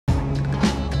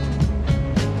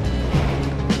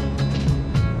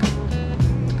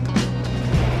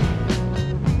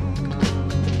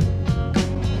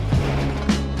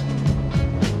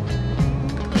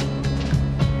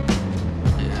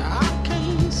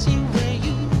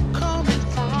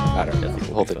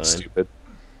The whole thing's stupid.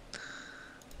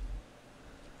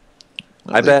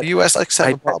 Well, I bet the U.S. likes to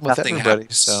have a problem with nothing everybody,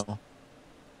 happens. so...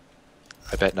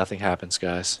 I bet nothing happens,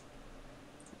 guys.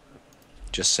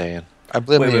 Just saying. I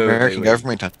blame Wait, the wait, wait, American wait.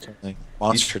 government on something.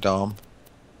 Monster Dome.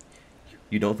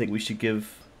 You don't think we should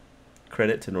give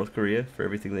credit to North Korea for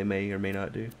everything they may or may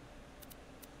not do?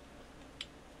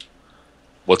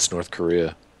 What's North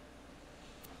Korea?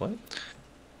 What?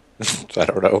 I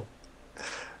don't know.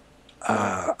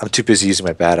 I'm too busy using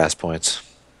my badass points.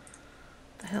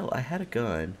 The hell, I had a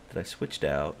gun that I switched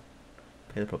out.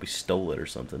 They probably stole it or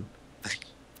something.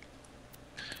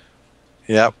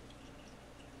 Yep.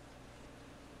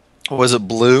 Was it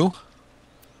blue?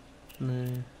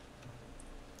 Nah.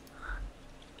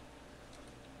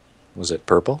 Was it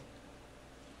purple?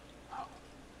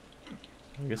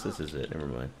 I guess this is it. Never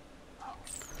mind.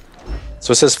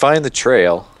 So it says find the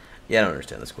trail. Yeah, I don't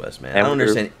understand this quest, man. And I don't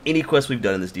understand any quest we've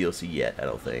done in this DLC yet, I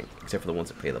don't think. Except for the ones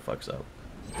that pay the fucks up.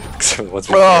 Except for the ones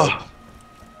we Oh!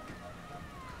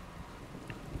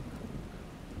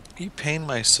 You pain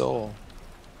my soul.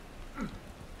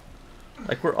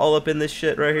 Like, we're all up in this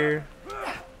shit right here.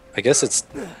 I guess it's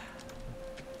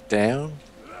down.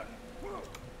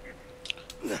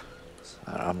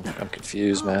 I'm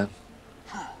confused, man.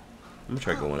 I'm gonna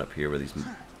try going up here where these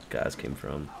guys came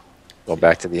from. Going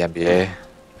back to the NBA.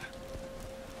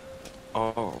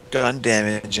 Oh, gun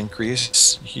damage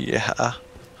increase. Yeah.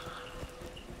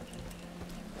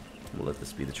 We'll let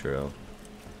this be the trail.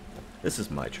 This is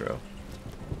my trail.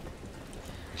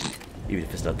 Even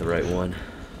if it's not the right one.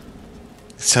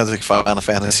 Sounds like Final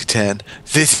Fantasy X.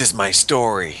 This is my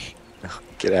story.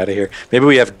 Get out of here. Maybe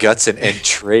we have guts and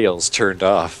trails turned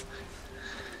off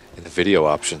in the video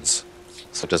options,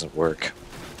 so it doesn't work.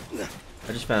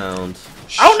 I just found...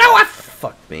 Oh no! I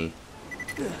fucked me.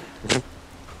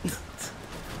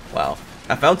 Wow.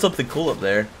 I found something cool up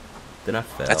there. Then I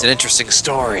fell. That's an interesting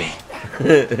story.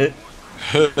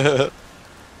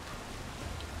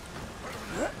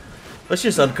 Let's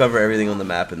just uncover everything on the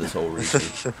map in this whole region.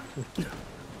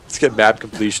 Let's get map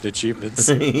completion achievements.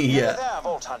 Yeah. There,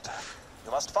 Vault Hunter.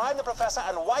 You must find the professor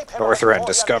and wipe him Northrend out before he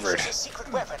discovered. unleashes his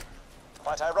secret weapon.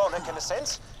 Quite ironic in a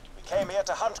sense. We came here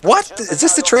to hunt What? creatures Is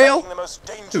this and the trail? find the most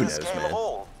dangerous Who knows, game man? of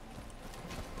all.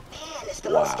 Man, it's the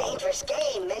most dangerous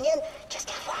game, minion. Just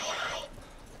FYI.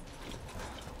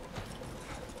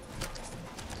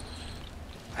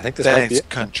 I think this might be Thanks, it.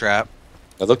 cunt trap.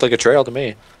 That looked like a trail to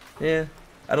me. Yeah.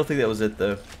 I don't think that was it,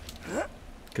 though.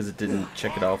 Because it didn't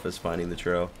check it off as finding the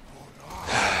trail.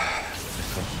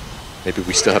 Maybe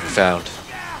we still haven't found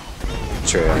the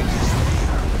trail.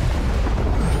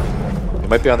 We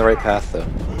might be on the right path, though.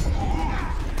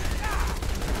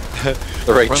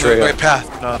 The right We're on trail. the right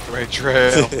path, not the right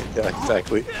trail. Yeah,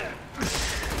 exactly.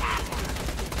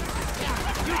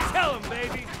 Tell him,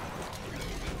 baby.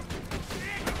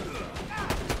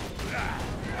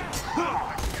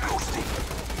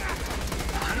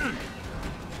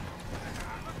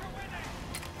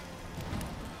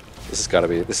 This has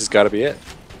gotta be it.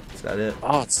 Is that it?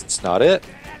 Oh, it's not it.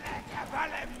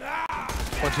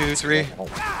 1, 2, 3.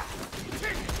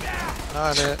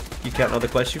 Not it. You counting all the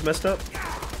quests you've messed up?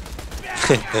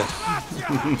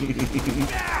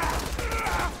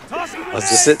 Is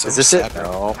this it? Is this it?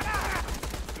 No.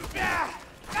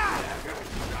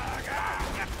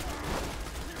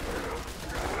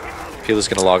 Peilla's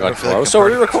gonna log on I feel like tomorrow. a So are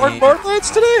we party recording team.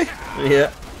 Borderlands today?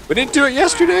 Yeah. We didn't do it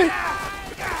yesterday.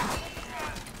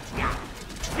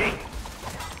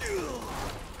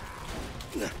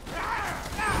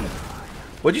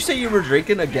 What'd you say you were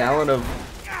drinking? A gallon of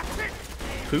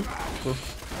poop?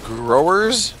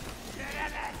 Growers?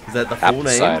 Is that the full Apple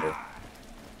name? cider.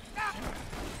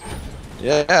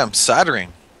 Yeah, I'm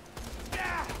soldering.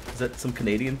 Is that some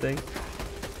Canadian thing?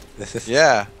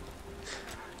 Yeah.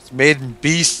 It's made in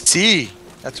BC.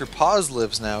 That's where Paws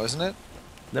lives now, isn't it?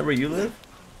 Is that where you live?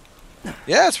 Yeah,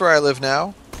 that's where I live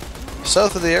now.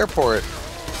 South of the airport.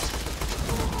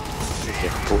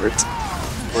 Airport.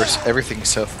 Of course, everything's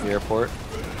south of the airport.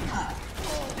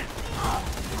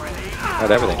 Not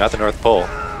everything. Not the North Pole.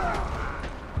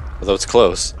 Although it's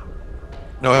close.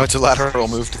 No, it's a lateral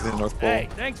move to the North Pole. Hey,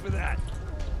 thanks for that.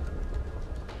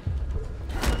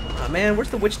 Oh, man, where's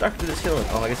the witch doctor that's healing?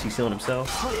 Oh, I guess he's healing himself.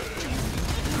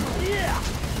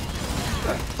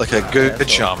 Like a good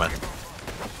shaman.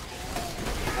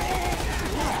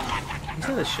 He's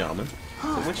not a shaman.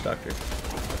 He's a witch doctor.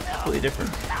 Completely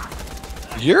different.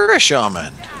 You're a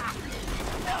shaman.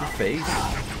 Your face.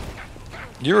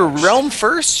 You're a realm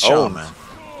first shaman.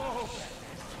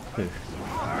 The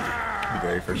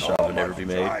very first shaman ever be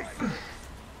made.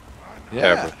 Yeah.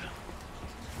 Ever.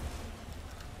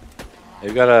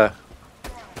 You gotta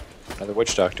Another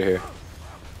witch doctor here.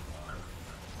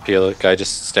 Peilla, guy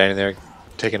just standing there,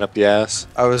 taking up the ass.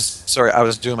 I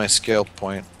was doing my scale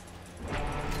point.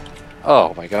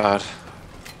 Oh my god.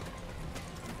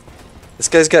 This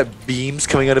guy's got beams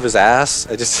coming out of his ass.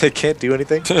 I can't do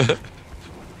anything.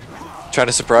 Trying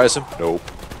to surprise him? Nope.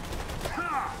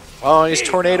 Oh, he's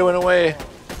tornadoing away.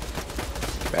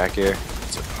 Back here.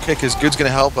 Okay, because Good's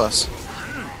gonna help us.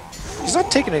 He's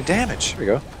not taking any damage. Here we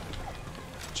go.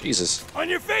 Jesus. On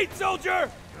your feet, soldier!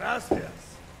 Gracias.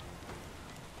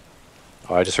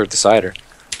 Oh, I just heard the cider.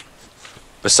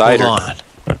 The cider. Hold on.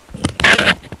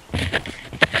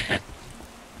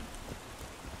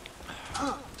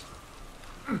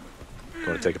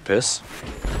 Going to take a piss?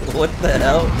 What the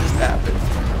hell just happened?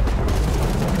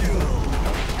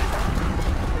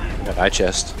 Got an eye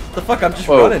chest. The fuck? I'm just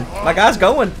Whoa. running. My guy's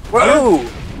going. Whoa!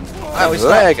 I was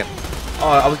lagging.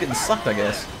 Oh, I was getting sucked, I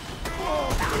guess.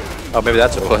 Oh, maybe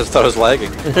that's what it was. I thought I was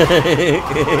lagging.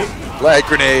 Lag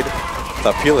grenade.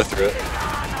 Thought Peilla threw it.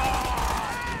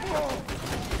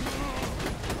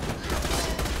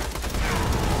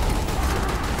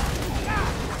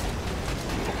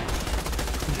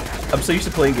 I'm so used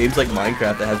to playing games like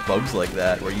Minecraft that has bugs like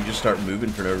that, where you just start moving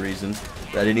for no reason.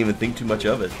 That I didn't even think too much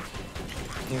of it.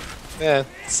 Yeah,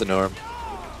 it's the norm.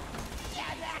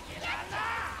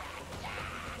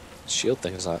 Shield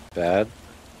thing is not bad.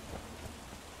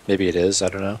 Maybe it is, I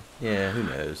don't know. Yeah, who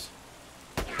knows?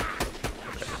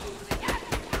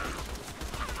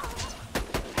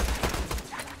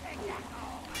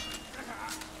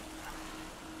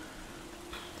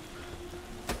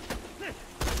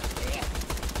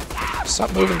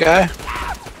 Stop moving, guy.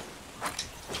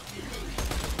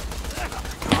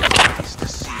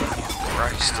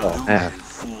 Oh, man.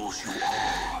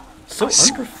 So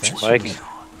unprofessional. Mike,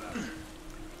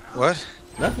 What?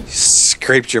 Nothing. you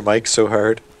scraped your mic so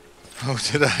hard. Oh,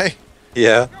 did I?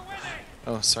 Yeah.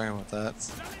 Oh, sorry about that.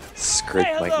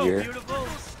 Scraped my hello, ear.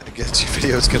 beautifuls. I guess your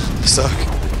video's gonna suck.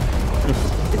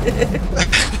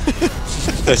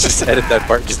 Let's just edit that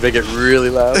part, just make it really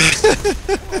loud.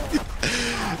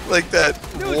 Like that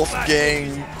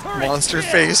Wolfgang monster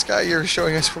face guy you were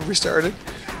showing us before we started.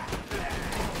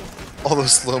 All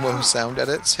those slow-mo sound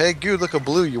edits. Hey, Good, look a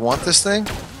blue. You want this thing?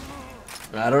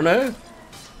 I don't know.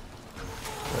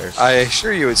 I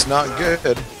assure you, it's not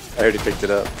good. I already picked it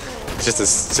up. It's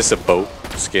just a boat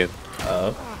skin.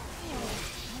 Oh.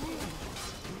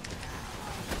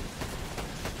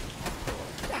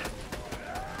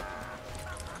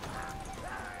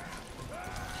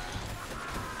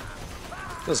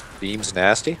 Those beams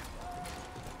nasty.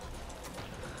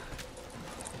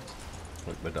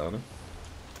 Like Madonna.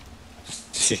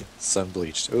 Sun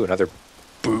bleached. Ooh, another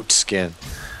boot skin.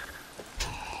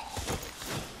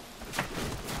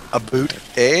 A boot,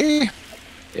 eh?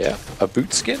 Yeah, a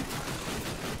boot skin?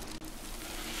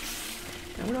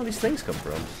 Now, where do all these things come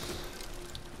from?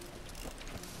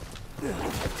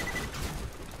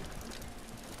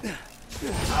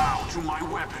 Bow to my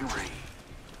weaponry.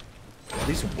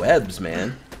 These webs,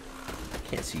 man.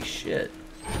 Can't see shit.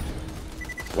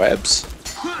 Webs?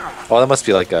 Oh, that must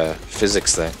be like a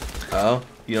physics thing. Oh,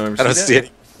 you don't ever I don't see see that?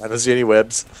 any. I don't see any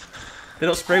webs. They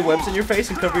don't spray webs in your face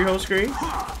and cover your whole screen?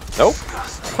 Nope.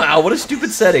 Wow, what a stupid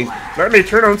setting. Let me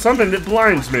turn on something that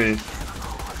blinds me.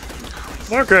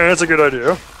 Okay, that's a good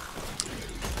idea.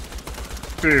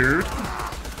 Dude.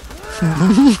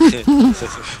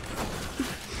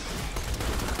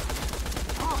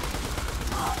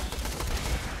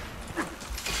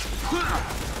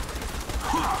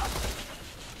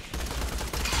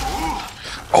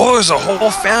 Oh, there's a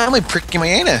whole family pricking my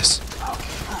anus.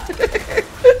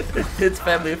 It's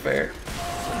family affair.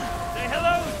 Say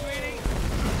hello, sweetie.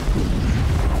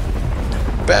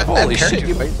 Bad Holy parenting. shit,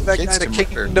 you made that Kids guy to to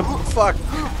murder. kingdom. Fuck.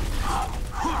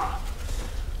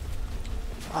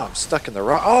 Oh, I'm stuck in the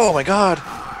rock. Oh my god.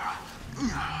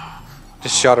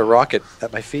 Just shot a rocket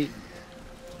at my feet.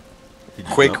 Did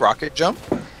you Quake jump? rocket jump?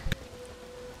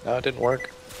 No, it didn't work.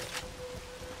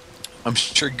 I'm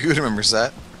sure Good remembers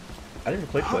that. I didn't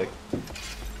play Quake.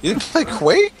 You didn't play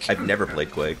Quake? I've never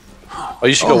played Quake. Oh,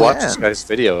 you should go Oh, watch man. this guy's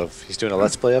video of he's doing a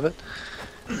let's play of it.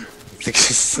 I think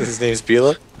his name's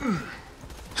Peilla. I'm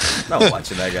not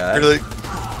watching that guy. Really?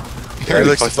 He Really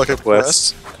likes to fucking fuck up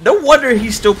quests. quests. No wonder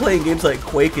he's still playing games like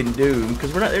Quake and Doom,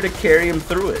 because we're not there to carry him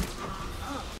through it.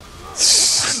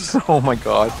 Oh my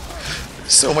god.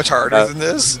 So much harder than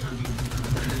this.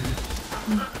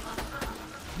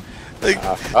 Like,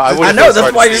 I I know,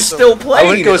 that's why you're still I playing.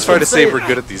 wouldn't go it, as far to that's what say I'm we're saying.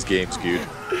 good at these games, dude.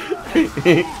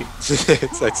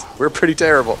 It's like, we're pretty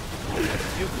terrible.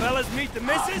 You fellas meet the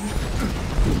missus?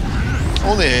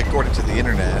 only according to the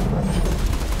internet.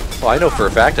 Well, I know for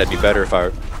a fact I'd be better if I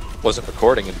wasn't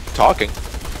recording and talking.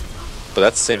 But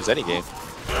that's the same as any game.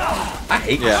 I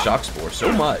hate the shock spore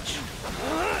so much.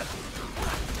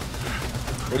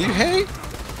 What do you hate?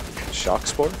 Shock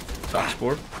sport? Shock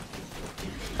spore?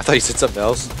 I thought you said something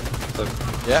else.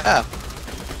 Yeah. I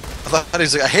thought he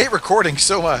was like, I hate recording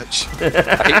so much.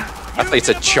 I thought you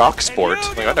said chalk sport.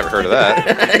 Like, I've never heard of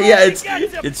that. Yeah,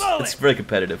 it's very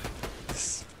competitive.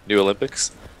 New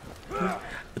Olympics.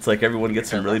 It's like everyone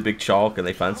gets some really big chalk and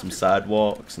they find some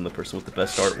sidewalks and the person with the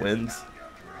best art wins.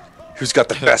 Who's got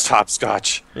the best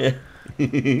hopscotch? Yeah.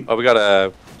 Oh, we got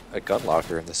a gun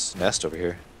locker in this nest over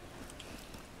here.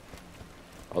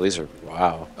 Oh, these are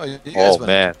wow. Oh, you guys went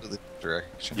man, in the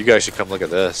direction. you guys should come look at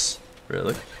this.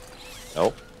 Really?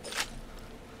 Nope.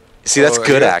 See, that's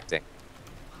good yeah. acting.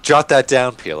 Jot that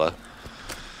down, Peilla.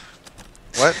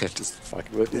 What? Just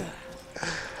fucking with you.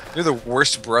 You're the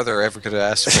worst brother I ever could have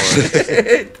asked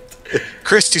for.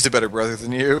 Christy's a better brother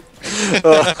than you.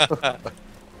 Yeah,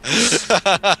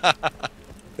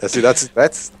 see,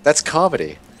 that's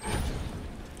comedy.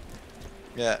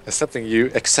 Yeah. It's something you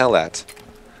excel at.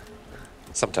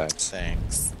 Sometimes.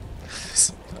 Thanks.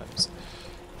 Sometimes.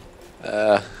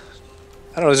 I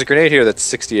don't know. There's a grenade here that's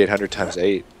 6,800 times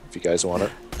 8. If you guys want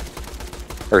it,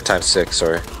 or times 6.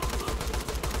 Sorry.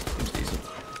 Seems decent.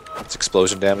 It's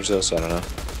explosion damage though, so I don't know.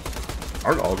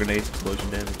 Aren't all grenades explosion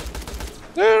damage?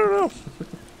 I don't know.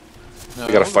 No,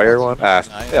 We got a fire one. Ah,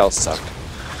 they all suck.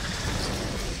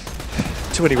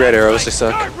 Too many red arrows. They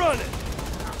suck.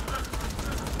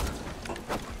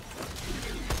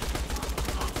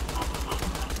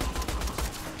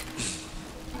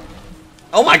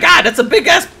 Oh my god, that's a big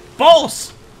ass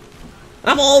boss!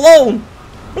 I'm all alone!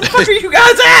 Where the fuck are you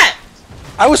guys at?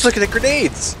 I was looking at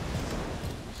grenades.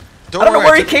 I don't know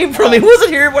where he came from. He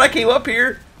wasn't here when I came up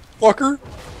here. Walker.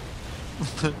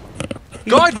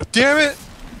 God damn it!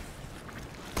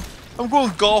 I'm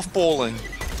going golf bowling.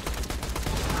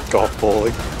 Golf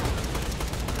bowling.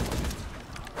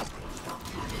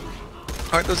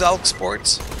 Aren't those Alex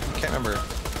Sports? I can't remember.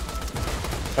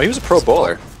 Oh, he was a pro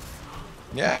bowler.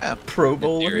 Yeah. Pro In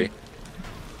bowler. theory.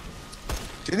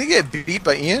 Didn't he get beat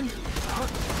by Ian?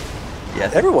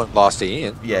 Yes. Everyone lost to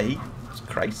Ian. Yeah, he was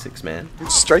Christ 6, man.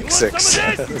 Strike 6.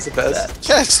 That's the best.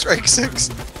 Yeah, strike 6.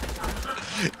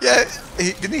 Yeah,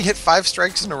 didn't he hit 5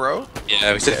 strikes in a row?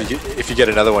 Yeah, he said if you get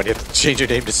another one, you have to change your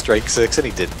name to Strike 6, and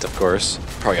he didn't, of course.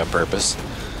 Probably on purpose.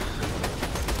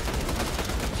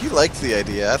 He liked the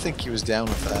idea. I think he was down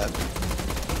with that.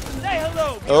 Say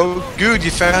hello. Oh, good, you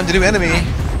found a new enemy.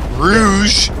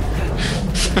 Rouge.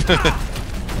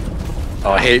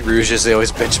 Oh, I hate Rouges. They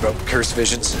always bitch about cursed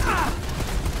visions.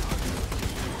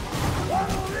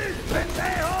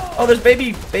 Oh, there's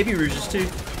baby rouges too.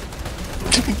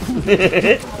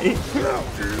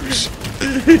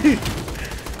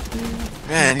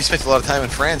 Man, you spent a lot of time in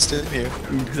France, didn't you?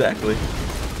 Exactly.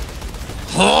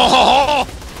 Oh,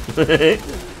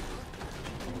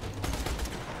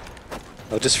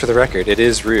 just for the record, it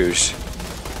is Rouge.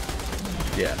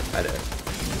 Yeah, I know.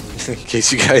 In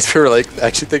case you guys were like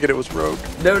actually thinking it was Rogue.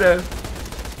 No. The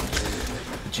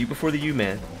G before the U,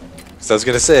 man. So I was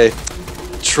gonna say,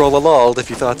 troll-a-lol if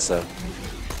you thought so.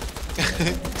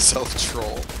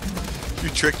 Self-troll. You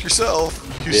tricked yourself,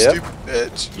 you Yep. stupid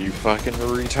bitch. You fucking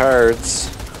retards.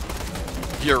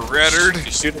 You're reddered.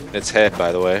 You shoot it in its head,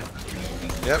 by the way.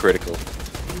 Yep. Critical.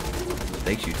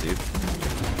 Thanks, you two.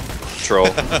 Troll.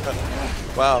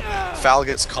 Wow. Fal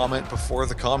gets comment before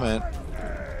the comment.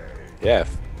 Yeah.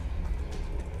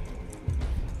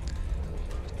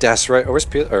 That's right. Oh, where's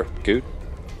Peel? Or Good?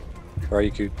 Where are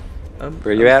you, Good?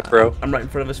 Where you at, bro? I'm right in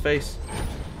front of his face.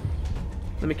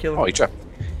 Let me kill him. Oh, he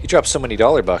dropped so many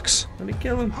 $1 Let me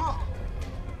kill him.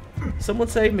 Someone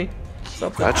save me.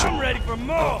 Something. Gotcha.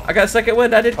 I got a second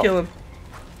wind. I did kill him.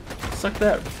 Suck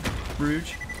that,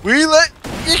 Rouge. We let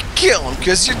you kill him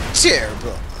because you're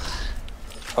terrible.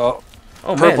 Oh,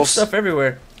 Oh man, Purple there's stuff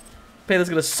everywhere. Peilla's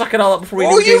gonna suck it all up before we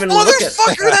Oh, you even look at.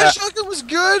 motherfucker! That shotgun was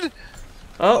good.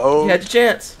 Oh, you had your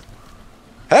chance.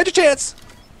 had your chance.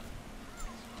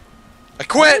 I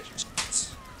quit.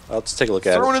 I'll just take a look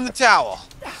at Thrown it. in the towel.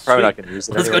 Probably not gonna use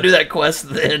it. Let's go do that quest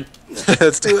then.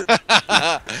 Let's do it.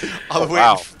 I'll wait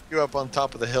wow. you up on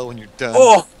top of the hill when you're done.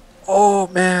 Oh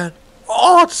man.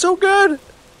 Oh, it's so good.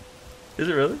 Is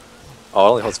it really? Oh, it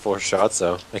only holds 4 shots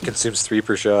though. It consumes 3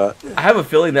 per shot. I have a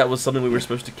feeling that was something we were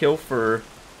supposed to kill for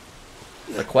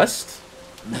the quest.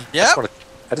 Yeah.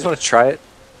 I just want to try it.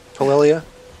 Peilla.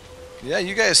 Yeah,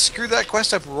 you guys screwed that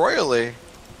quest up royally.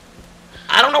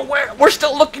 I don't know where. We're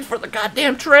still looking for the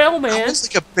goddamn trail, I man.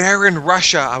 was like a bear in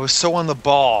Russia. I was so on the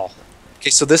ball. Okay,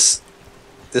 so this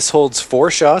holds 4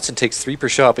 shots and takes 3 per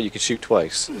shot, but you can shoot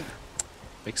twice.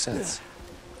 Makes sense.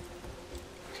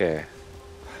 Okay.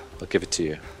 I'll give it to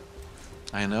you.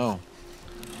 I know.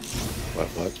 What?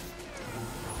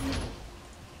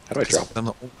 How do I drop it? I'm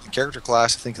the only character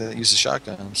class I think that uses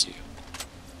shotguns.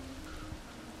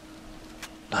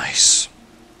 Nice.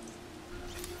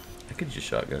 I could use a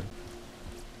shotgun.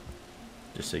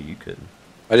 Just so you couldn't.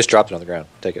 I just dropped it on the ground.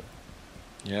 Take it.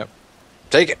 Yep.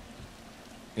 Take it.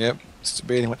 Yep. It's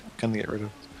debating what kind to get rid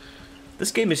of.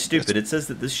 This game is stupid. It says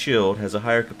that this shield has a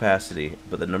higher capacity,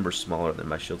 but the number's smaller than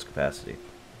my shield's capacity.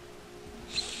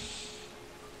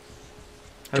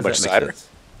 How Too does much that make cider? sense?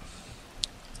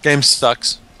 Game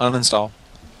sucks. Uninstall.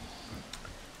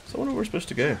 So I wonder where we're supposed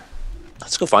to go.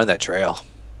 Let's go find that trail.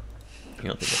 You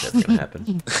don't think that's ever going to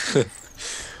happen?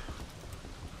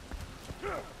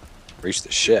 Reach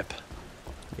the ship.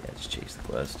 Yeah, just chase the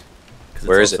quest. 'Cause it's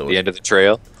Where is it? also The end of the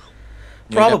trail?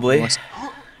 Probably. Yeah,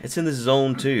 It's in this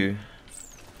zone too.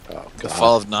 Oh, the God.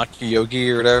 fall of Nakayogi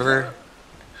or whatever.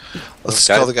 Let's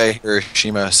Okay. call the guy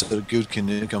Hiroshima so the Good can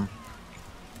nuke him.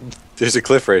 There's a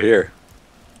cliff right here.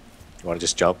 You want to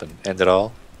just jump and end it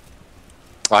all?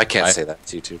 Oh, I can't say that.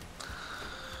 It's YouTube.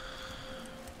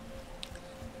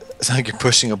 It's like you're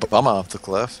pushing a bum off the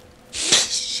cliff.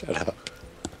 Shut up.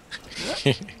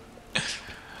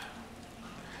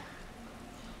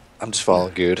 I'm just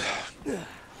following Good. The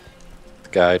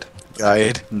guide.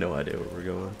 Guide. No idea where we're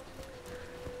going.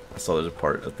 I saw there's a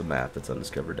part of the map that's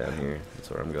undiscovered down here. That's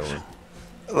where I'm going.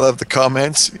 I love the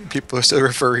comments. People are still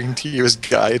referring to you as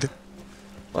guide.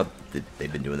 Well,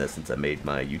 they've been doing that since I made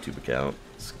my YouTube account.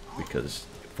 It's because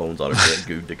phones autocorrect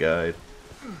Good to guide.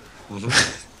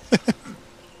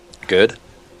 Good.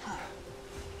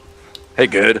 Hey,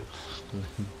 Good.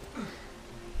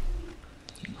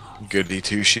 Goody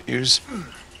two shoes.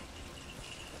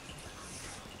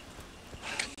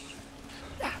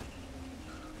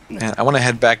 Man, I want to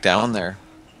head back down there.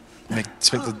 Make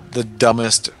the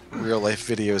dumbest real life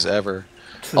videos ever.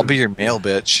 I'll be your mail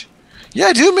bitch.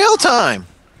 Yeah, do mail time.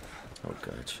 Oh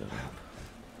god, shut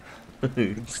up.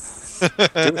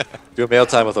 Do a mail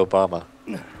time with Obama.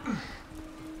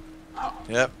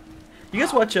 Yep. You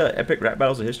guys watch Epic Rap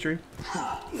Battles of History?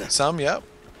 Some, yep.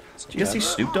 Did you guys see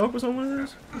Snoop Dogg was on one of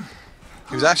those?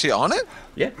 He was actually on it?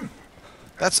 Yeah.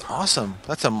 That's awesome.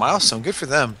 That's a milestone. Good for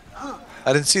them.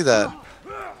 I didn't see that.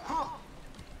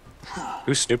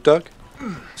 Who's Snoop Dogg?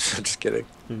 I'm just kidding.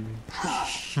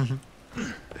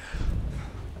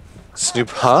 Snoop,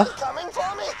 huh? Coming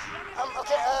for me?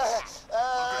 Okay,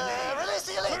 release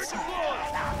the elites.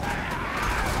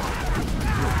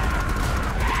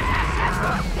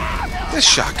 This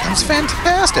shotgun's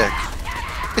fantastic.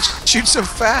 It shoots so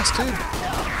fast, too.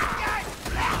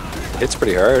 It's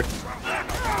pretty hard.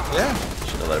 Yeah.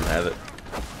 Should have let him have it.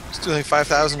 It's doing like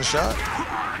 5,000 a shot.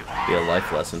 Be a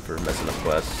life lesson for messing up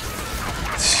quests.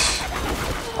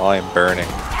 Oh, I am burning.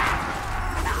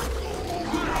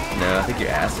 No, I think you're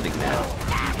aciding now.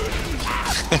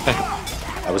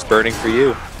 I was burning for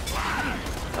you.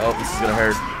 Oh, this is gonna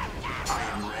hurt.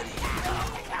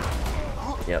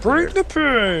 Yeah. Bring the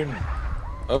pain.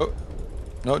 Oh.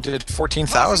 No, it did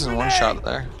 14,000 in one shot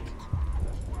there.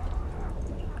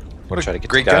 What a Try to get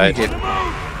great the gun guy. you get.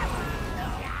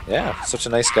 Yeah, such a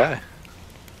nice guy.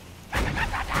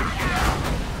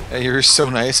 Yeah, you're so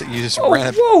nice that you just Oh, ran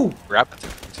up whoa! grab it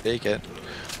to take it.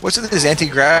 What's with this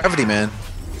anti-gravity, man?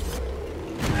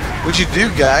 What'd you do,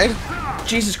 guide?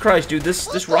 Jesus Christ, dude!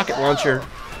 This rocket launcher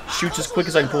shoots as quick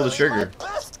as I can pull the trigger.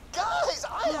 Best guys,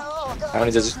 I know. How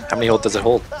many does it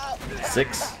hold?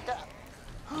 6.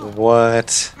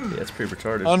 What? Yeah, it's pretty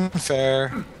retarded. Unfair.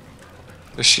 The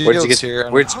Where'd shield's you get? here.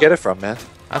 Where'd you get it from, man?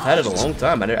 I've had it a long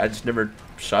time. I just never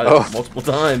shot it Oh. multiple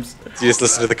times. Do you just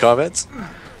listen to the comments?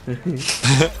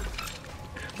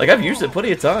 Like I've used it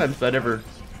plenty of times, but I never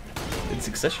in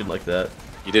succession like that.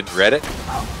 You didn't read it?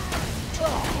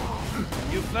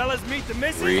 You fellas meet the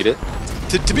missus? Read it?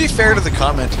 To be fair to the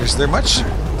commenters, they're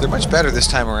much better this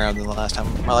time around than the last time.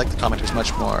 I like the commenters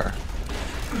much more.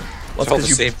 Well, It's all the because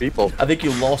you, same people. I think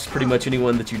you lost pretty much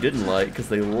anyone that you didn't like because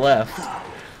they left.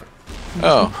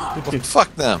 Oh, well,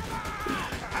 fuck them.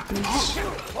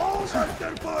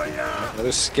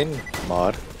 Another skin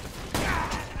mod.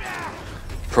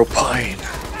 Propine.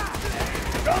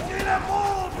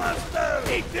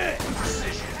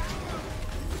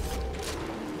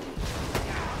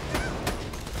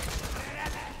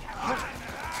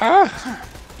 Ah!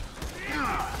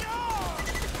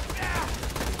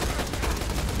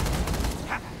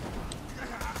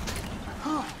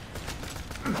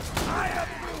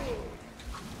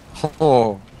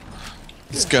 Oh,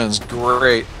 this gun's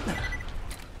great.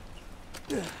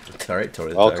 Alright,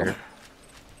 Tori the Welcome. Tiger.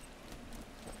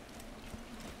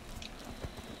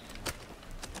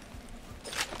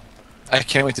 I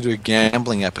can't wait to do a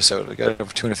gambling episode. I got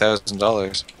over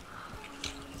 $200,000.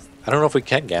 I don't know if we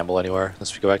can gamble anywhere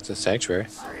unless we go back to the sanctuary.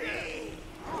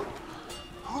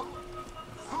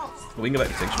 We can go back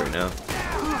to Sanctuary now.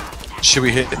 Should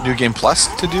we hit New Game Plus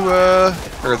to do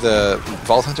or the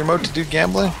Vault Hunter mode to do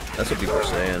gambling? That's what people are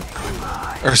saying.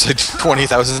 Or is it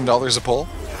 $20,000 a pull?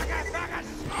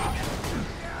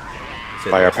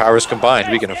 By our powers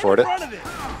combined, we can afford it.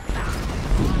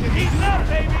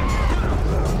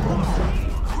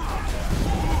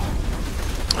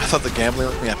 I thought the gambling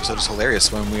episode was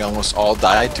hilarious when we almost all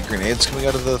died to grenades coming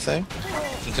out of the thing.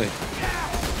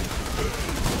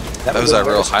 That was a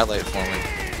real highlight for me.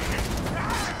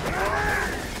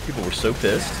 People were so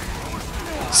pissed.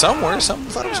 Some were, some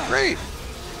thought it was great.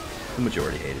 The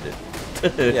majority hated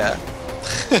it. Yeah.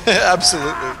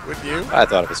 Absolutely. Wouldn't you? I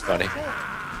thought it was funny.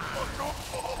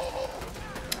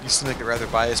 Used to make a rather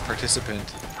biased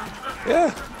participant.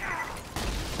 Yeah.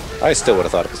 I still would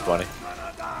have thought it was funny.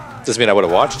 Doesn't mean I would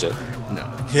have watched it. No.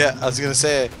 Yeah, I was gonna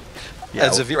say, Yeah,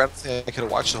 as a viewer, I don't think I could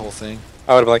have watched the whole thing.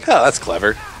 I would have been like, oh, that's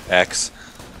clever. X.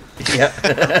 Yeah.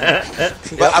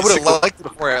 But I would have liked it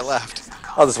before I left.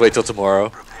 I'll just wait till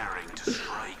tomorrow.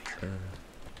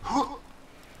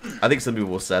 I think some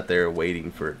people sat there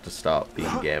waiting for it to stop being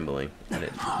gambling, and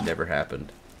it never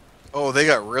happened. Oh, they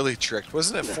got really tricked.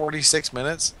 Wasn't it 46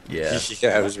 minutes? Yeah.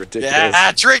 Yeah, it was ridiculous.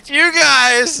 Yeah, tricked you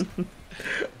guys!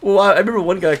 Well, I remember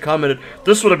one guy commented,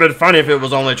 This would have been funny if it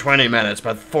was only 20 minutes,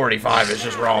 but 45 is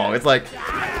just wrong. it's like,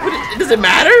 does it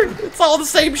matter? It's all the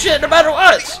same shit no matter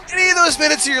what. Any of those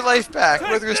minutes of your life back,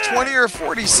 whether it's 20 or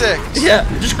 46. Yeah,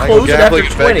 just I go close it after gambling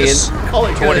in 20 Vegas. and call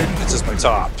it 20 good. minutes is my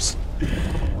tops.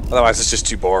 Otherwise, it's just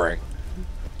too boring.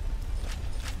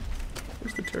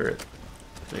 Where's the turret?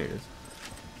 There it is.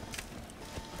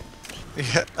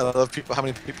 Yeah, I love people. How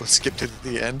many people skipped it at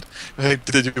the end? Like,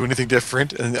 did they do anything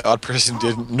different? And the odd person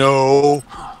didn't. No.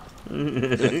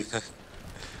 I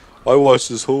watched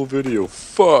this whole video.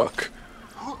 Fuck.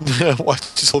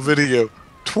 Watch this whole video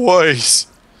twice.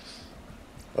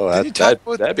 Oh, Did you talk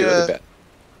about that'd be really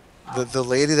bad. The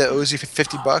lady that owes you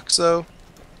 $50 though.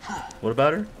 What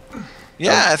about her?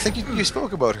 Yeah, I think you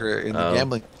spoke about her in the Oh.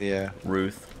 gambling. Yeah.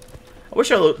 Ruth. I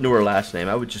wish I knew her last name.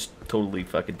 I would just totally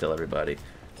fucking tell everybody.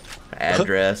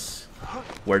 Address,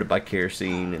 where to buy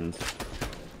kerosene, and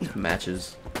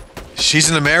matches. She's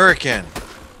an American.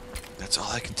 That's all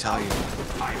I can tell you.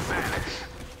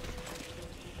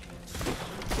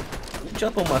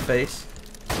 Jump on my face.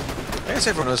 I guess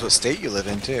everyone knows what state you live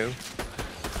in too.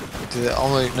 Do they all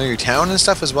know your town and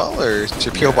stuff as well, or is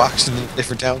your PO box in a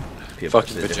different town? P.O.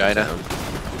 Fucking box is vagina.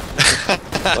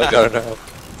 different Like, I don't know.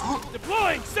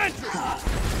 Deploying sentry.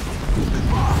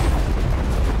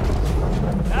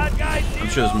 I'm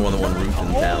sure there's more than one Ruth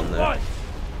in town there. I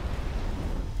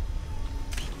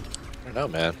don't know,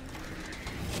 man.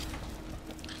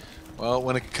 Well,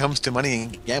 when it comes to money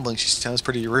and gambling, she sounds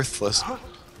pretty ruthless.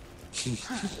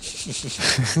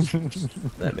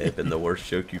 That may have been the worst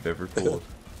joke you've ever told.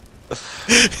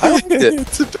 I liked it.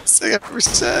 It's the best thing I've ever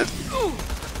said.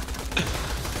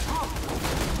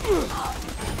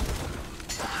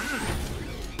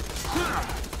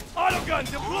 Autogun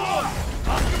deployed.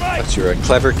 Oscar Mike. But you're a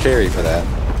clever carry for that.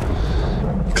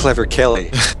 Clever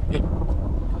Kelly.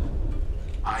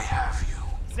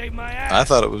 Save my ass. I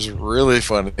thought it was really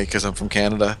funny because I'm from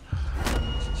Canada.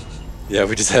 Yeah,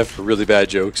 we just have really bad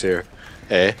jokes here.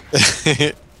 Hey.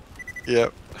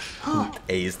 Yep.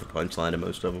 A is the punchline of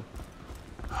most of them.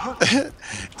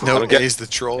 No, don't get- A's the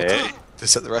troll Hey. to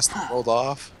set the rest of the world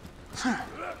off.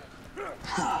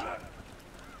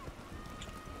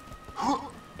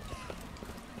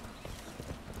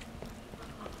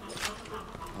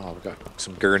 Oh, we got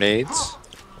some grenades.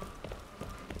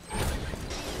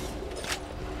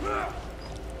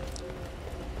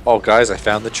 Oh, guys, I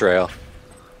found the trail.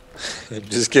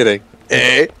 Just kidding.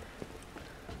 Eh?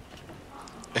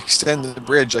 Extend the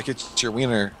bridge like it's your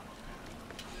wiener.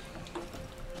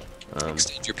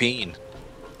 Extend your peen.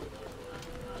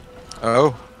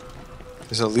 Oh.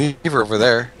 There's a lever over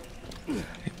there.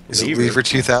 Is it Lever? lever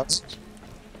 2000?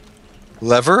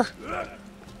 Lever?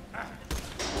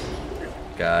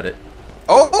 Got it.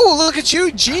 Oh, look at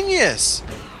you, genius!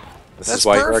 This That's is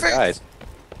why you're our perfect. guide.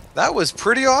 That was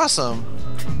pretty awesome.